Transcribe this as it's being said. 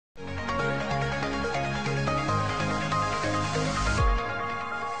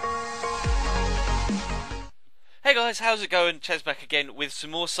Hey guys, how's it going? Ches back again with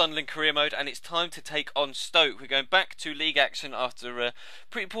some more Sunderland career mode, and it's time to take on Stoke. We're going back to league action after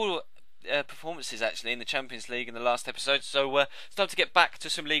pretty poor performances actually in the Champions League in the last episode. So it's time to get back to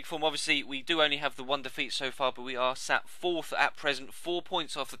some league form. Obviously, we do only have the one defeat so far, but we are sat fourth at present, 4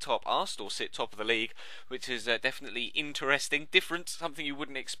 points off the top. Arsenal sit top of the league, which is definitely interesting, different, something you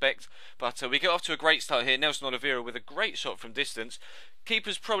wouldn't expect. But we get off to a great start here. Nelson Oliveira with a great shot from distance.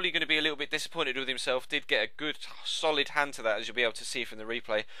 Keeper's probably going to be a little bit disappointed with himself. Did get a good, solid hand to that, as you'll be able to see from the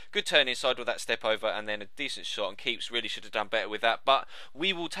replay. Good turn inside with that step over, and then a decent shot. And Keeps really should have done better with that. But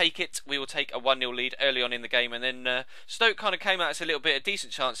we will take it. We will take a 1-0 lead early on in the game, and then Stoke kind of came at us a little bit, a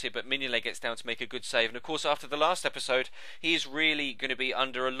decent chance here. But Mignolet gets down to make a good save. And of course, after the last episode, he is really going to be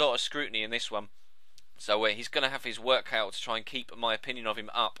under a lot of scrutiny in this one. So he's going to have his work cut out to try and keep my opinion of him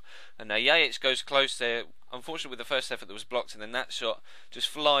up. And Yates goes close there. Unfortunately, with the first effort that was blocked, and then that shot just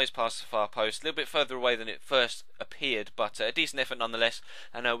flies past the far post, a little bit further away than it first appeared, but a decent effort nonetheless.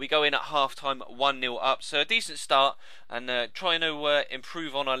 And we go in at half-time 1-0 up, so a decent start, and trying to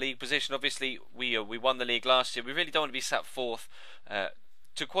improve on our league position. Obviously, we won the league last year. We really don't want to be sat fourth.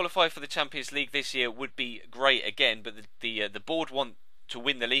 To qualify for the Champions League this year would be great again, but the board want to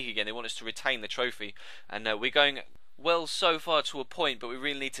win the league again. They want us to retain the trophy, and we're going well so far to a point, but we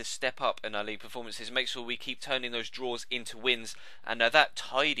really need to step up in our league performances, make sure we keep turning those draws into wins. And that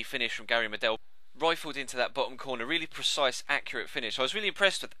tidy finish from Gary Medel, rifled into that bottom corner, really precise, accurate finish. I was really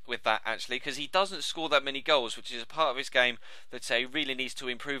impressed with that actually, because he doesn't score that many goals, which is a part of his game that he really needs to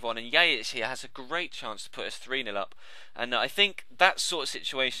improve on. And Yates here has a great chance to put us 3-0 up, and I think that sort of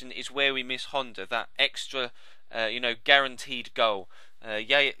situation is where we miss Honda, that extra guaranteed goal.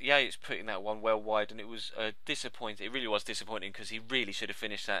 Yates putting that one well wide, and it was disappointing. It really was disappointing, because he really should have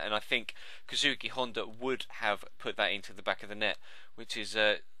finished that, and I think Kazuki Honda would have put that into the back of the net, which is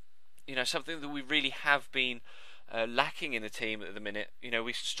something that we really have been lacking in the team at the minute.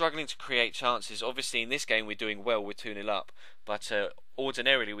 We're struggling to create chances. Obviously in this game we're doing well, we're 2-0 up, but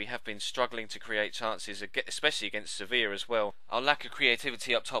ordinarily we have been struggling to create chances, especially against Sevilla as well. Our lack of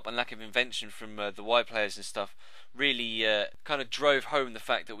creativity up top and lack of invention from the wide players and stuff really kind of drove home the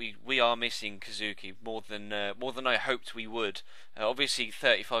fact that we are missing Kazuki more than I hoped we would. Obviously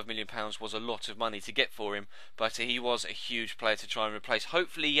 £35 million was a lot of money to get for him, but he was a huge player to try and replace.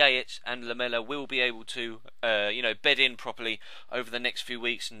 Hopefully Yates and Lamela will be able to bed in properly over the next few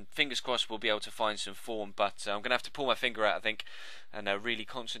weeks, and fingers crossed we'll be able to find some form. But I'm going to have to pull my finger out, I think, and really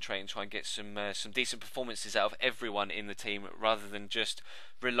concentrate and try and get some decent performances out of everyone in the team, rather than just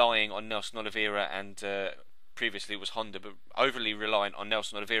relying on Nelson Oliveira and previously it was Honda, but overly reliant on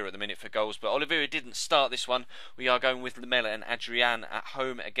Nelson Oliveira at the minute for goals. But Oliveira didn't start this one. We are going with Lamela and Adrian at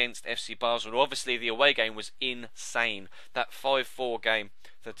home against FC Basel. Obviously the away game was insane, that 5-4 game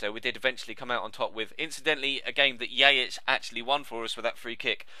that we did eventually come out on top with. Incidentally, a game that Yates actually won for us with that free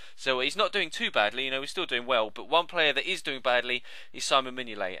kick. So he's not doing too badly, we're still doing well. But one player that is doing badly is Simon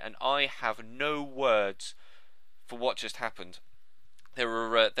Mignolet, and I have no words for what just happened. There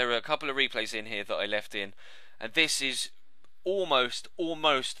are a couple of replays in here that I left in, and this is almost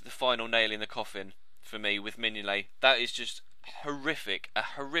the final nail in the coffin for me with Mignolet. That is just horrific, a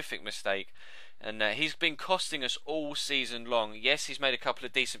horrific mistake, and he's been costing us all season long. Yes, he's made a couple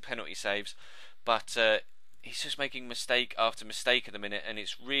of decent penalty saves, but he's just making mistake after mistake at the minute, and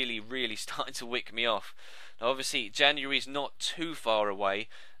it's really starting to wick me off. Now obviously January's not too far away,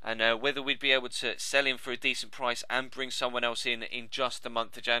 and whether we'd be able to sell him for a decent price and bring someone else in just the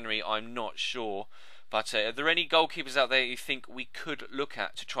month of January, I'm not sure. But are there any goalkeepers out there you think we could look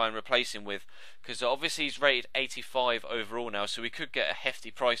at to try and replace him with? Because obviously he's rated 85 overall now, so we could get a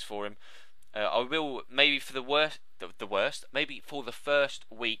hefty price for him. I will, maybe for the worst, maybe for the first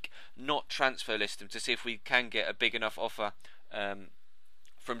week, not transfer list him to see if we can get a big enough offer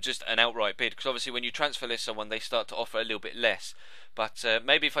from just an outright bid. Because obviously when you transfer list someone, they start to offer a little bit less. But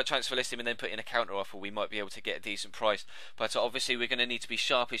maybe if I transfer list him and then put in a counter offer, we might be able to get a decent price. But obviously we're going to need to be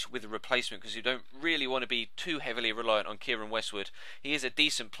sharpish with a replacement, because you don't really want to be too heavily reliant on Kieran Westwood. He is a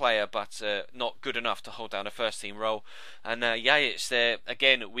decent player, but not good enough to hold down a first team role. And Yates there,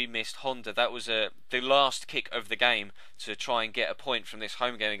 again, we missed Honda. That was the last kick of the game to try and get a point from this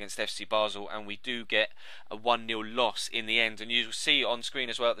home game against FC Basel, and we do get a 1-0 loss in the end. And you'll see on screen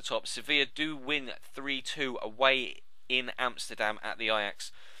as well at the top, Sevilla do win 3-2 away in Amsterdam at the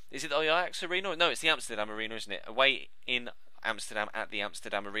Ajax. Is it the Ajax Arena? No, it's the Amsterdam Arena, isn't it? Away in Amsterdam at the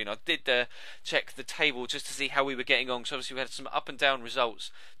Amsterdam Arena. I did check the table just to see how we were getting on, so obviously we had some up and down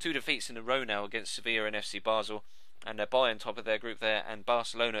results. 2 defeats in a row now against Sevilla and FC Basel. and Bayern top of their group there, and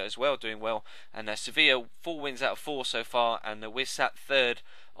Barcelona as well doing well. And Sevilla 4 wins out of 4 so far, and we're sat third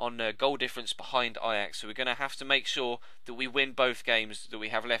on goal difference behind Ajax. So we're going to have to make sure that we win both games that we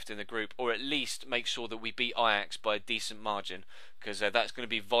have left in the group, or at least make sure that we beat Ajax by a decent margin, because that's going to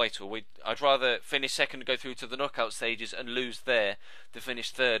be vital. I'd rather finish second and go through to the knockout stages and lose there than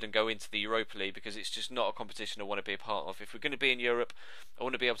finish third and go into the Europa League, because it's just not a competition I want to be a part of. If we're going to be in Europe, I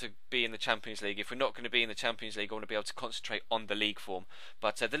want to be able to be in the Champions League. If we're not going to be in the Champions League, I want to be able to concentrate on the league form.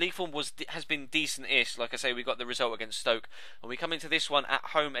 But the league form has been decent-ish. Like I say, we got the result against Stoke, and we come into this one at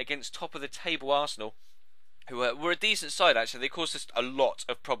home against top of the table Arsenal, who were a decent side actually. They caused us a lot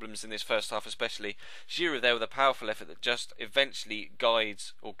of problems in this first half, especially Giroud there with a powerful effort that just eventually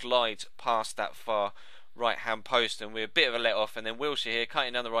glides past that far right hand post, and we're a bit of a let off. And then Wilshere here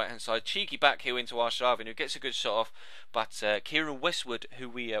cutting down the right hand side, cheeky back heel into Arshavin, who gets a good shot off, but Kieran Westwood, who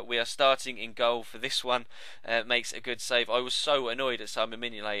we are starting in goal for this one, makes a good save. I was so annoyed at Simon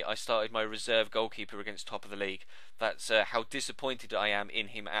Mignolet, I started my reserve goalkeeper against top of the league. That's how disappointed I am in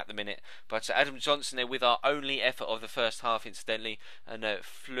him at the minute. But Adam Johnson there with our only effort of the first half, incidentally, and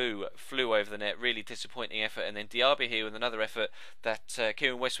flew over the net. Really disappointing effort. And then Diaby here with another effort that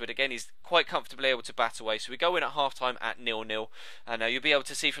Kieran Westwood again is quite comfortably able to bat away. So we go in at half time at 0-0, and you'll be able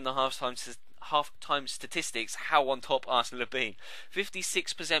to see from the half-time statistics how on top Arsenal have been.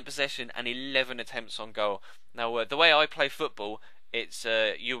 56% possession and 11 attempts on goal. Now the way I play football, it's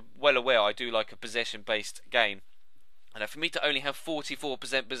you're well aware I do like a possession-based game. And for me to only have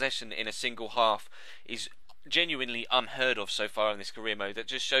 44% possession in a single half is genuinely unheard of so far in this career mode. That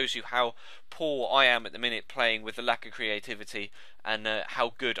just shows you how poor I am at the minute playing with the lack of creativity, and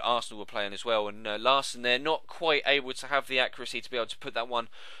how good Arsenal were playing as well. And Larson there not quite able to have the accuracy to be able to put that one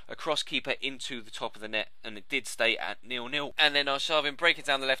across keeper into the top of the net, and it did stay at 0-0. And then Arshavin breaking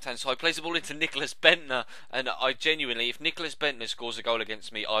down the left hand side, plays the ball into Nicholas Bentner, and I genuinely, if Nicholas Bentner scores a goal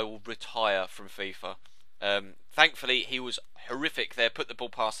against me, I will retire from FIFA. Thankfully he was horrific there, put the ball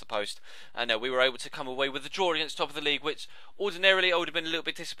past the post, and we were able to come away with a draw against top of the league, which ordinarily I would have been a little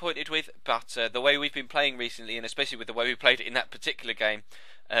bit disappointed with, but the way we've been playing recently, and especially with the way we played it in that particular game,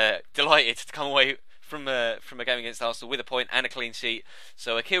 delighted to come away from a game against Arsenal with a point and a clean sheet.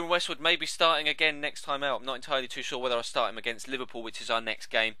 So Kieran Westwood may be starting again next time out. I'm not entirely too sure whether I start him against Liverpool, which is our next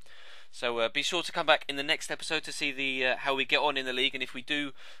game. So be sure to come back in the next episode to see the how we get on in the league, and if we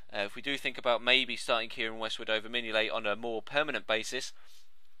do think about maybe starting Kieran Westwood over Mignolet on a more permanent basis.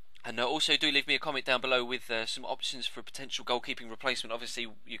 And also do leave me a comment down below with some options for a potential goalkeeping replacement. Obviously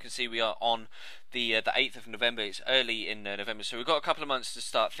you can see we are on the 8th of November. It's early in November, so we've got a couple of months to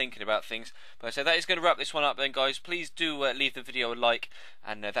start thinking about things. But so that is going to wrap this one up then, guys. Please do leave the video a like,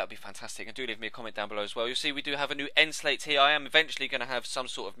 and that would be fantastic. And do leave me a comment down below as well. You'll see we do have a new end slate here. I am eventually going to have some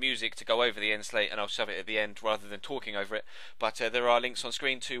sort of music to go over the end slate, and I'll shove it at the end rather than talking over it. But there are links on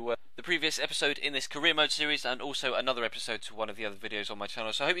screen to the previous episode in this career mode series, and also another episode to one of the other videos on my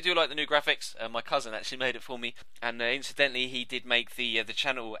channel. So I hope you do like the new graphics. My cousin actually made it for me, and incidentally he did make the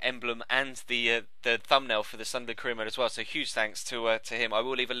channel emblem and the thumbnail for the Sunday career mode as well. So huge thanks to him. I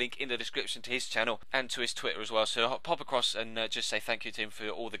will leave a link in the description to his channel and to his Twitter as well. So I'll pop across and just say thank you to him for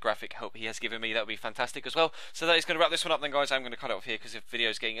all the graphic help he has given me. That would be fantastic as well. So that is going to wrap this one up then, guys. I'm going to cut it off here because the video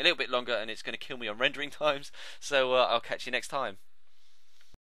is getting a little bit longer and it's going to kill me on rendering times. So I'll catch you next time.